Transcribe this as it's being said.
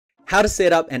How to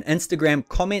set up an Instagram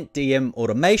comment DM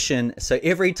automation so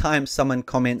every time someone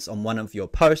comments on one of your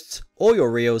posts or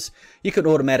your reels, you can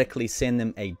automatically send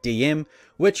them a DM,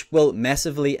 which will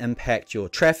massively impact your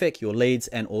traffic, your leads,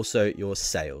 and also your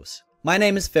sales. My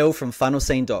name is Phil from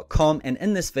funnelscene.com, and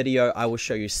in this video I will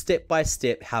show you step by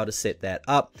step how to set that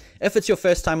up. If it's your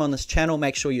first time on this channel,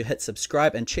 make sure you hit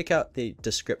subscribe and check out the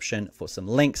description for some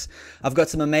links. I've got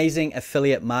some amazing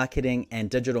affiliate marketing and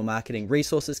digital marketing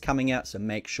resources coming out, so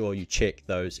make sure you check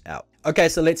those out. Okay,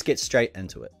 so let's get straight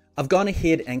into it. I've gone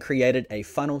ahead and created a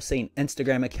Funnel Scene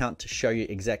Instagram account to show you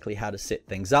exactly how to set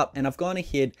things up, and I've gone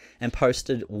ahead and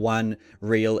posted one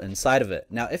reel inside of it.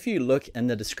 Now, if you look in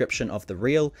the description of the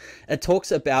reel, it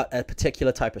talks about a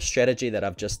particular type of strategy that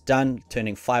I've just done,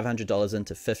 turning $500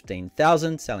 into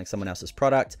 $15,000, selling someone else's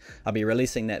product. I'll be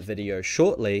releasing that video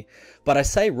shortly, but I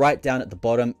say right down at the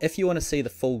bottom, if you want to see the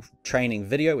full training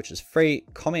video, which is free,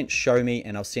 comment show me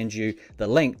and I'll send you the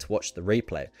link to watch the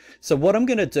replay. So what I'm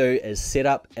going to do is set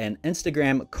up an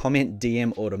Instagram comment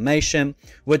DM automation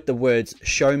with the words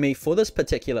show me for this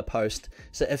particular post.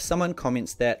 So if someone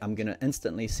comments that, I'm going to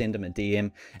instantly send them a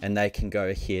DM and they can go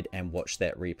ahead and watch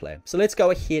that replay. So let's go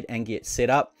ahead and get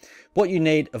set up. What you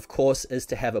need, of course, is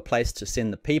to have a place to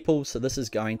send the people. So this is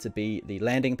going to be the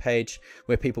landing page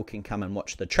where people can come and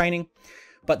watch the training.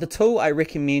 But the tool I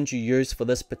recommend you use for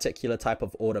this particular type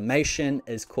of automation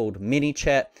is called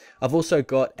Manychat. I've also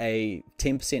got a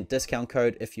 10% discount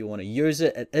code if you want to use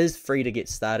it. It is free to get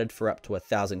started for up to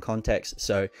 1,000 contacts,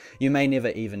 so you may never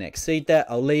even exceed that.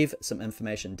 I'll leave some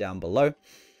information down below.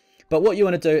 But what you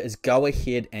want to do is go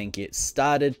ahead and get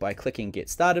started by clicking Get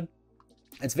Started.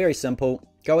 It's very simple.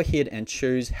 Go ahead and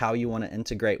choose how you want to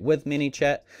integrate with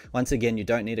Manychat. Once again, you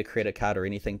don't need a credit card or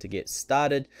anything to get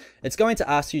started. It's going to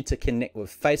ask you to connect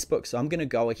with Facebook, so I'm going to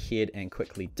go ahead and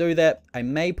quickly do that. I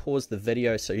may pause the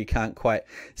video so you can't quite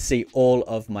see all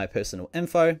of my personal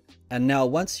info. And now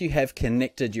once you have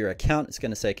connected your account, it's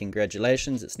going to say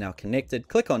congratulations, it's now connected.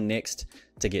 Click on next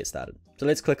to get started. So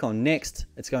let's click on next.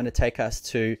 It's going to take us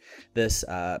to this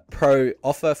pro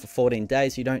offer for 14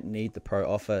 days. You don't need the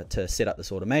pro offer to set up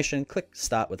this automation. Click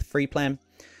start with free plan.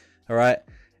 All right.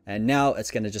 And now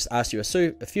it's going to just ask you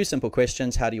a few simple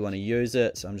questions. How do you want to use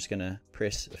it? So I'm just going to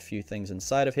press a few things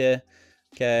inside of here.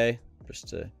 Okay. Just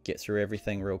to get through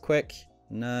everything real quick.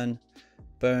 None.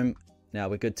 Boom. Now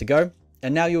we're good to go.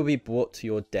 And now you'll be brought to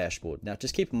your dashboard. Now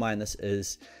just keep in mind this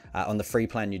is on the free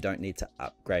plan, you don't need to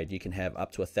upgrade. You can have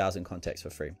up to 1,000 contacts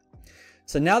for free.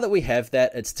 So now that we have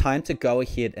that, it's time to go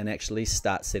ahead and actually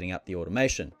start setting up the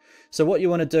automation. So what you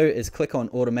want to do is click on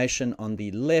automation on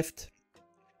the left.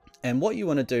 And what you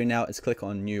want to do now is click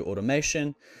on new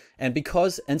automation. And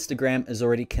because Instagram is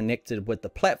already connected with the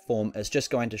platform, it's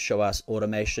just going to show us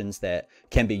automations that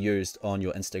can be used on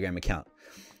your Instagram account.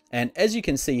 And as you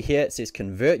can see here, it says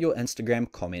convert your Instagram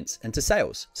comments into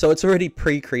sales. So it's already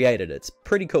pre-created. It's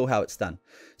pretty cool how it's done.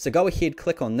 So go ahead,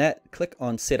 click on that, click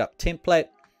on setup template,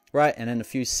 right? And in a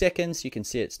few seconds, you can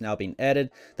see it's now been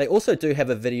added. They also do have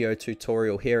a video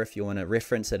tutorial here if you want to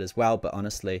reference it as well. But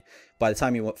honestly, by the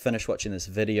time you finish watching this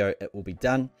video, it will be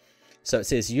done. So it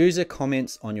says user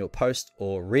comments on your post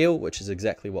or reel, which is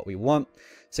exactly what we want.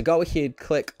 So go ahead,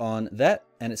 click on that,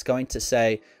 and it's going to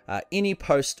say any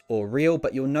post or reel,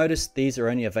 but you'll notice these are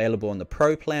only available on the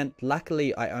pro plan.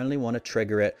 Luckily, I only want to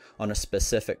trigger it on a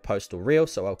specific post or reel.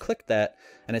 So I'll click that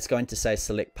and it's going to say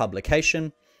select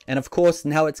publication. And of course,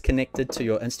 now it's connected to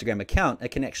your Instagram account. It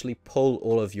can actually pull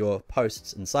all of your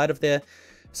posts inside of there.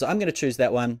 So I'm going to choose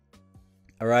that one.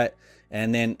 All right.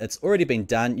 And then it's already been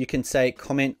done. You can say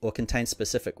comment or contain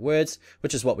specific words,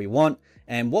 which is what we want.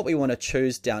 And what we want to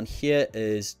choose down here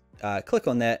is click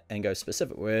on that and go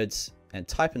specific words and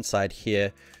type inside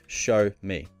here, show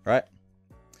me, right?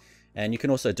 And you can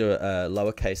also do a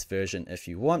lowercase version if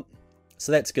you want.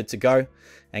 So that's good to go,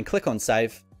 and click on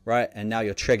save, right? And now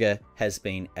your trigger has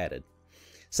been added.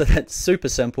 So that's super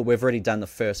simple. We've already done the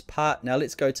first part. Now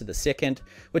let's go to the second,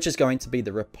 which is going to be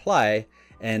the reply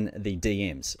and the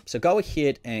DMs. So go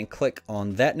ahead and click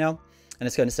on that now. And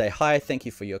it's going to say, hi, thank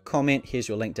you for your comment. Here's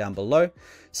your link down below.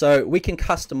 So we can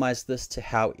customize this to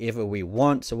however we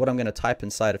want. So what I'm going to type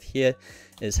inside of here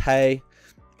is, hey,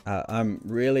 I'm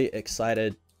really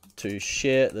excited to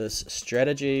share this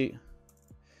strategy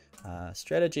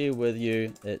with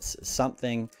you. It's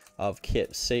something I've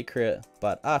kept secret,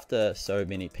 but after so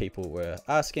many people were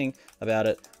asking about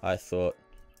it, I thought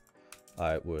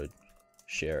I would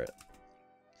share it.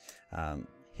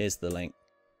 Here's the link.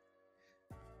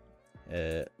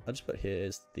 I'll just put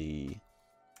here's the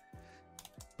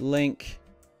link,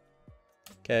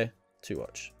 okay, to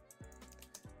watch.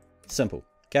 Simple.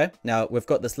 Okay, now we've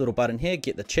got this little button here,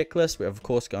 get the checklist. We're of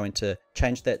course going to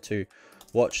change that to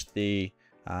watch the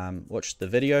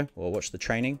video or watch the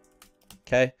training.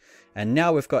 Okay, and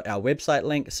now we've got our website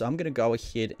link. So I'm going to go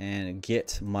ahead and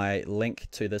get my link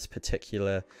to this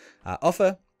particular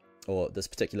offer or this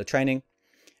particular training.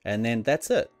 And then that's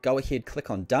it. Go ahead, click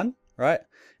on done, right?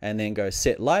 And then go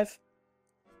set live.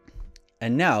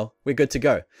 And now we're good to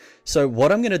go. So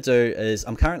what I'm going to do is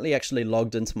I'm currently actually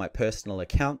logged into my personal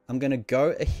account. I'm going to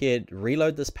go ahead,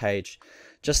 reload this page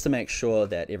just to make sure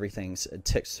that everything's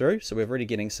ticked through. So we're already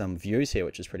getting some views here,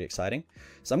 which is pretty exciting.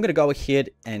 So I'm going to go ahead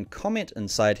and comment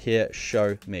inside here,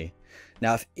 show me.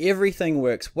 Now, if everything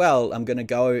works well, I'm going to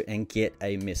go and get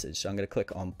a message. So I'm going to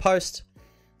click on post,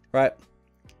 right?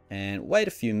 And wait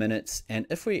a few minutes. And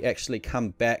if we actually come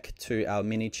back to our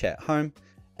Manychat home,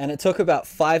 and it took about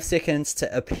 5 seconds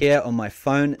to appear on my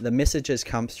phone. The messages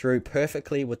come through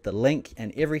perfectly with the link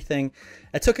and everything.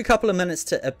 It took a couple of minutes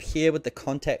to appear with the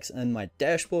contacts in my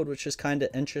dashboard, which is kind of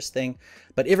interesting,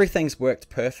 but everything's worked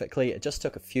perfectly. It just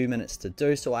took a few minutes to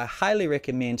do. So I highly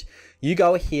recommend you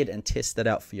go ahead and test it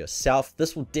out for yourself.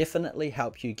 This will definitely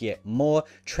help you get more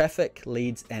traffic,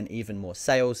 leads, and even more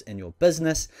sales in your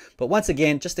business. But once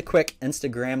again, just a quick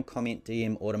Instagram comment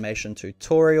DM automation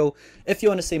tutorial. If you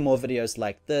want to see more videos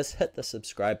like this, hit the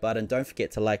subscribe button. Don't forget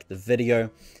to like the video,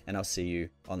 and I'll see you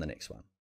on the next one.